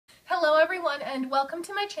Hello everyone and welcome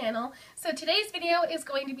to my channel. So today's video is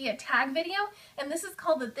going to be a tag video, and this is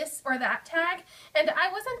called the this or that tag. And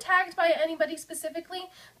I wasn't tagged by anybody specifically,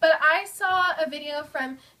 but I saw a video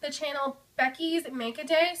from the channel Becky's Make a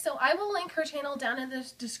Day, so I will link her channel down in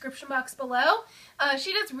the description box below.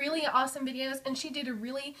 She does really awesome videos, and she did a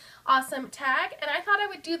really awesome tag, and I thought I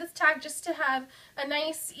would do this tag just to have a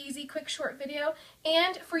nice, easy, quick, short video,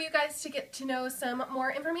 and for you guys to get to know some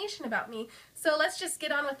more information about me. So let's just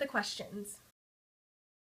get on with the questions.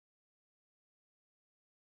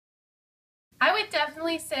 I would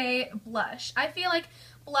definitely say blush. I feel like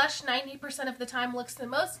blush 90% of the time looks the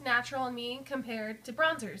most natural on me compared to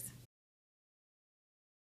bronzers.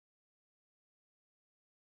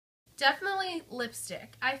 Definitely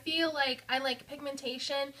lipstick. I feel like I like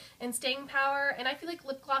pigmentation and staying power, and I feel like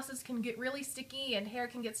lip glosses can get really sticky and hair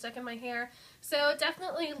can get stuck in my hair, so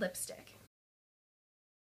definitely lipstick.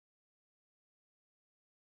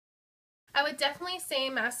 I would definitely say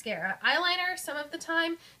mascara. Eyeliner some of the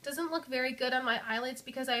time doesn't look very good on my eyelids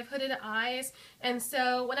because I have hooded eyes, and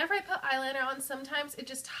so whenever I put eyeliner on, sometimes it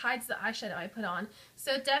just hides the eyeshadow I put on.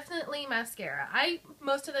 So definitely mascara. I,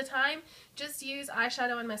 most of the time, just use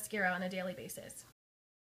eyeshadow and mascara on a daily basis.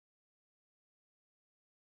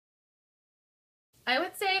 I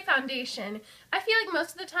would say foundation. I feel like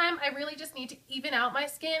most of the time I really just need to even out my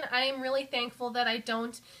skin. I am really thankful that I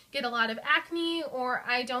don't get a lot of acne or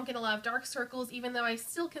I don't get a lot of dark circles, even though I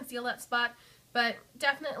still conceal that spot, but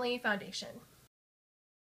definitely foundation.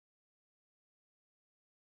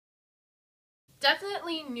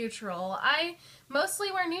 Definitely neutral. I mostly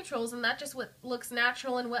wear neutrals, and that's just what looks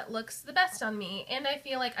natural and what looks the best on me, and I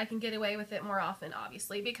feel like I can get away with it more often,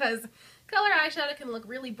 obviously, because color eyeshadow can look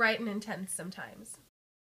really bright and intense sometimes.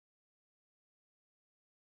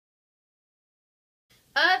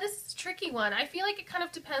 This is a tricky one. I feel like it kind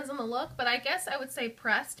of depends on the look, but I guess I would say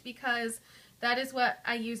pressed because that is what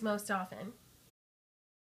I use most often.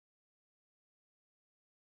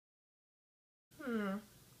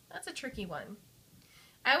 That's a tricky one.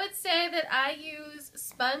 I would say that I use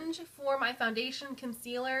sponge for my foundation,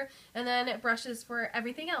 concealer, and then brushes for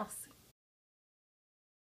everything else.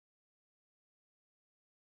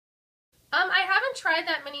 I haven't tried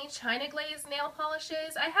that many China Glaze nail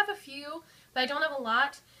polishes. I have a few, but I don't have a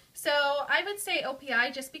lot. So I would say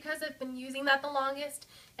OPI just because I've been using that the longest,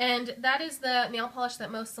 and that is the nail polish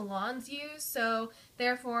that most salons use, so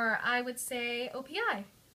therefore I would say OPI.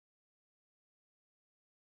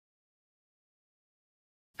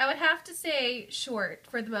 I would have to say short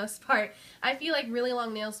for the most part. I feel like really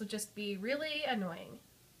long nails would just be really annoying.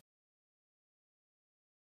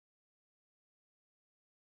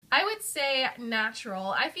 I would say natural.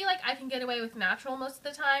 I feel like I can get away with natural most of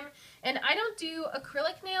the time, and I don't do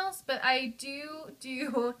acrylic nails, but I do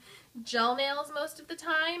gel nails most of the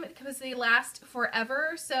time because they last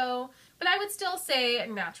forever, so, but I would still say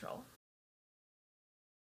natural.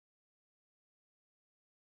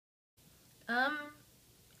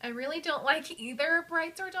 I really don't like either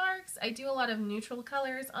brights or darks. I do a lot of neutral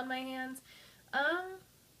colors on my hands.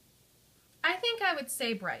 I think I would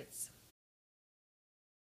say brights.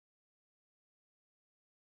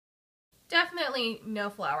 Definitely no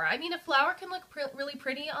flower. I mean, a flower can look really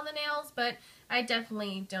pretty on the nails, but I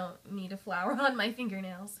definitely don't need a flower on my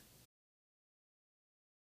fingernails.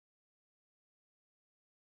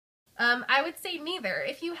 I would say neither.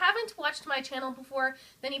 If you haven't watched my channel before,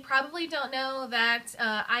 then you probably don't know that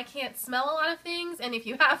I can't smell a lot of things, and if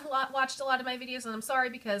you have watched a lot of my videos, then I'm sorry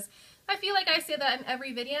because I feel like I say that in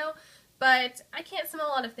every video, but I can't smell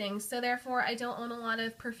a lot of things, so therefore I don't own a lot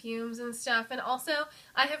of perfumes and stuff, and also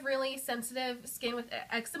I have really sensitive skin with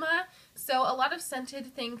eczema, so a lot of scented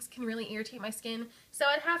things can really irritate my skin, so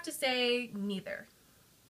I'd have to say neither.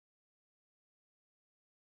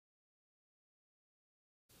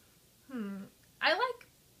 I like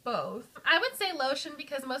both. I would say lotion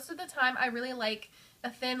because most of the time I really like a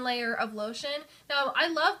thin layer of lotion. Now, I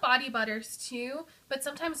love body butters too, but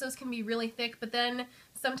sometimes those can be really thick, but then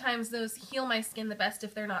sometimes those heal my skin the best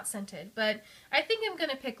if they're not scented. But I think I'm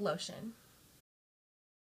gonna pick lotion.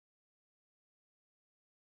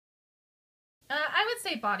 I would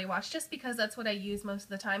say body wash just because that's what I use most of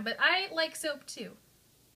the time, but I like soap too.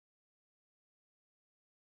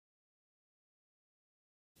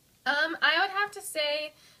 I would have to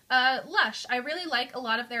say Lush. I really like a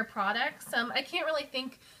lot of their products. I can't really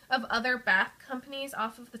think of other bath companies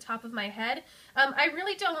off of the top of my head. I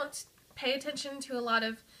really don't pay attention to a lot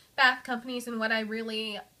of bath companies and what I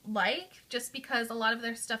really like, just because a lot of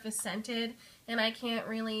their stuff is scented, and I can't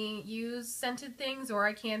really use scented things, or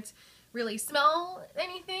I can't really smell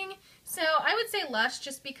anything. So I would say Lush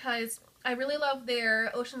just because I really love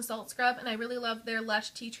their Ocean Salt Scrub, and I really love their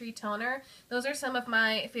Lush Tea Tree Toner. Those are some of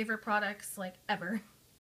my favorite products, like, ever.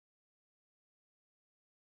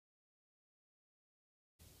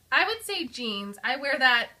 I would say jeans. I wear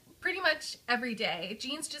that pretty much every day.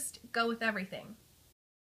 Jeans just go with everything.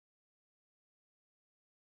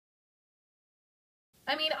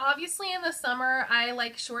 I mean, obviously in the summer I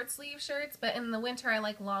like short sleeve shirts, but in the winter I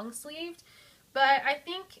like long sleeved. But I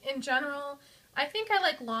think in general, I think I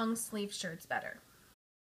like long sleeve shirts better.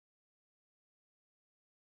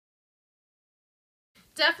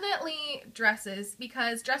 Definitely dresses,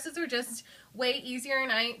 because dresses are just way easier,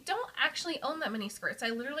 and I don't actually own that many skirts. I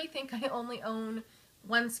literally think I only own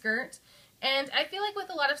one skirt. And I feel like with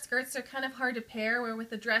a lot of skirts they're kind of hard to pair, where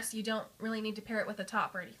with a dress you don't really need to pair it with a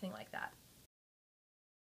top or anything like that.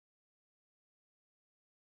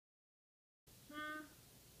 Hmm.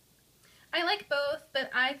 I like both, but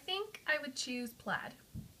I think I would choose plaid.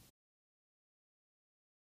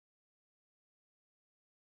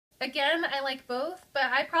 Again, I like both, but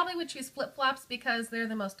I probably would choose flip-flops because they're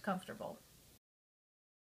the most comfortable.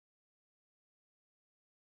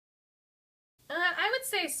 I would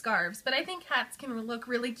say scarves, but I think hats can look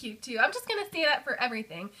really cute too. I'm just going to say that for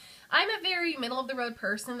everything. I'm a very middle-of-the-road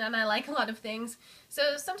person, and I like a lot of things,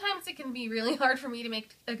 so sometimes it can be really hard for me to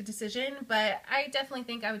make a decision, but I definitely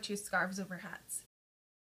think I would choose scarves over hats.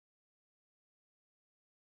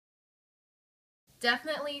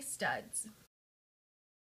 Definitely studs.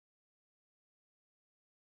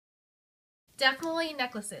 Definitely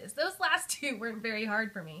necklaces. Those last two weren't very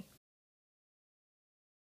hard for me.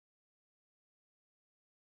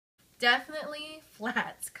 Definitely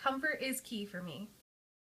flats. Comfort is key for me.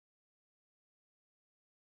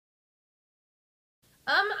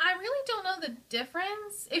 I really don't know the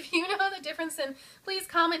difference. If you know the difference, then please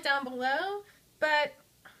comment down below. But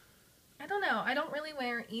I don't know. I don't really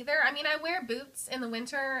wear either. I mean, I wear boots in the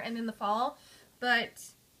winter and in the fall, but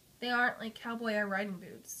they aren't like cowboy or riding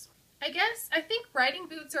boots. I think riding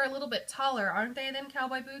boots are a little bit taller, aren't they, than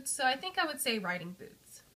cowboy boots? So I think I would say riding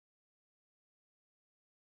boots.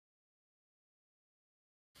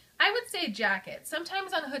 I would say jacket.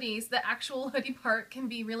 Sometimes on hoodies, the actual hoodie part can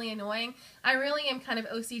be really annoying. I really am kind of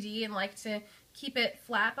OCD and like to keep it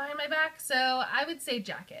flat behind my back, so I would say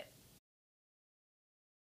jacket.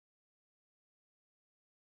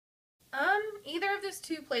 Either of those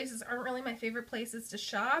two places aren't really my favorite places to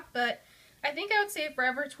shop, but I think I would say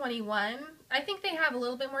Forever 21. I think they have a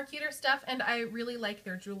little bit more cuter stuff, and I really like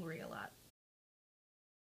their jewelry a lot.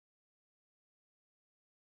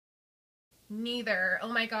 Neither. Oh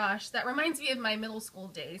my gosh, that reminds me of my middle school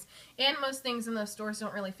days, and most things in those stores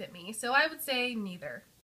don't really fit me, so I would say neither.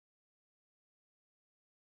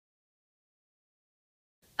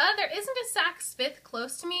 There isn't a Saks Fifth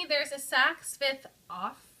close to me. There's a Saks Fifth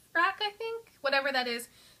off rack, I think, whatever that is,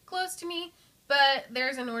 close to me, but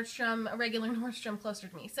there's a Nordstrom, a regular Nordstrom closer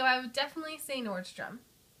to me, so I would definitely say Nordstrom.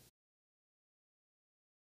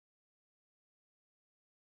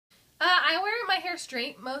 I wear my hair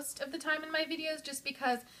straight most of the time in my videos just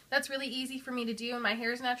because that's really easy for me to do and my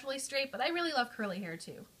hair is naturally straight, but I really love curly hair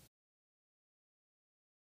too.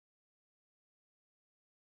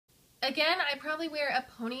 Again, I probably wear a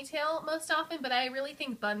ponytail most often, but I really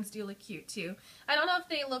think buns do look cute too. I don't know if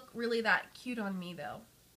they look really that cute on me though.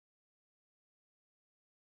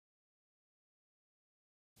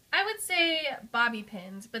 I would say bobby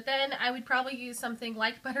pins, but then I would probably use something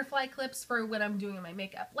like butterfly clips for when I'm doing my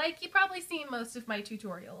makeup, like you probably see in most of my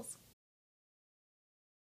tutorials.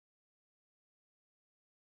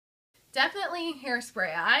 Definitely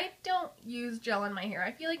hairspray. I don't use gel in my hair.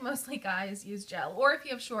 I feel like mostly guys use gel, or if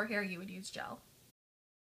you have short hair, you would use gel.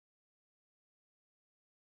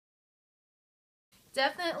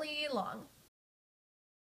 Definitely long.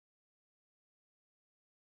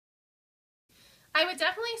 I would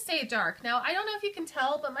definitely say dark. Now, I don't know if you can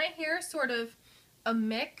tell, but my hair is sort of a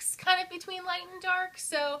mix kind of between light and dark,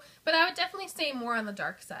 so, but I would definitely say more on the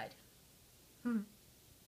dark side. Hmm.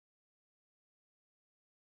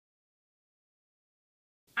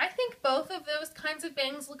 I think both of those kinds of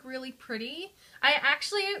bangs look really pretty. I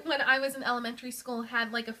actually, when I was in elementary school,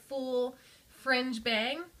 had like a full fringe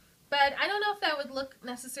bang, but I don't know if that would look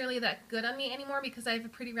necessarily that good on me anymore because I have a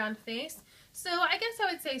pretty round face. So I guess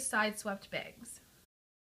I would say side swept bangs.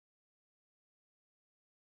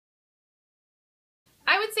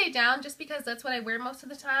 I would say down just because that's what I wear most of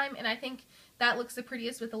the time, and I think that looks the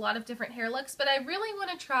prettiest with a lot of different hair looks, but I really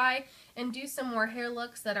want to try and do some more hair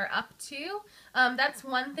looks that are up too. That's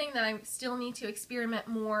one thing that I still need to experiment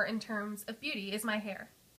more in terms of beauty is my hair.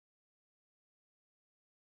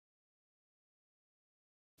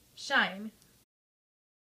 Shine.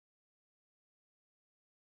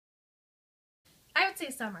 I would say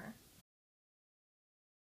summer.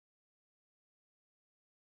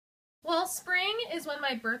 Well, spring is when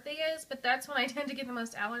my birthday is, but that's when I tend to get the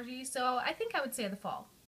most allergies, so I think I would say the fall.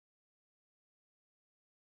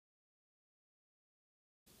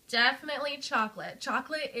 Definitely chocolate.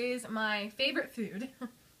 Chocolate is my favorite food.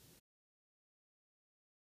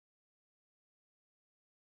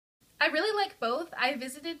 I really like both. I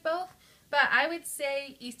visited both, but I would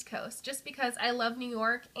say East Coast just because I love New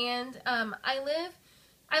York, and I live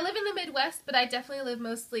in the Midwest, but I definitely live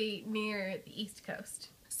mostly near the East Coast.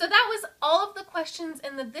 So that was all of the questions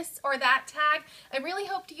in the this or that tag. I really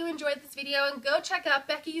hope you enjoyed this video, and go check out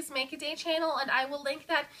Becky's Make a Day channel, and I will link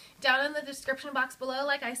that down in the description box below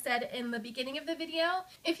like I said in the beginning of the video.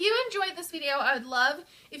 If you enjoyed this video, I would love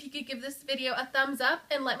if you could give this video a thumbs up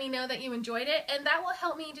and let me know that you enjoyed it, and that will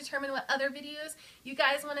help me determine what other videos you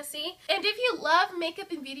guys want to see. And if you love makeup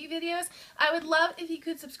and beauty videos, I would love if you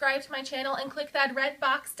could subscribe to my channel and click that red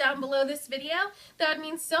box down below this video. That would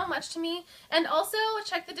mean so much to me. And also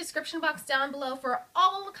check the description box down below for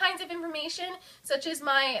all kinds of information, such as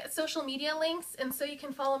my social media links, and so you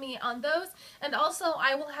can follow me on those. And also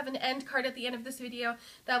I will have an end card at the end of this video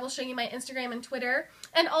that will show you my Instagram and Twitter.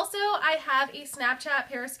 And also I have a Snapchat,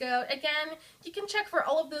 Periscope. Again, you can check for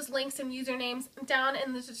all of those links and usernames down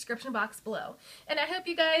in the description box below. And I hope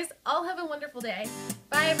you guys all have a wonderful day.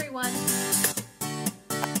 Bye everyone.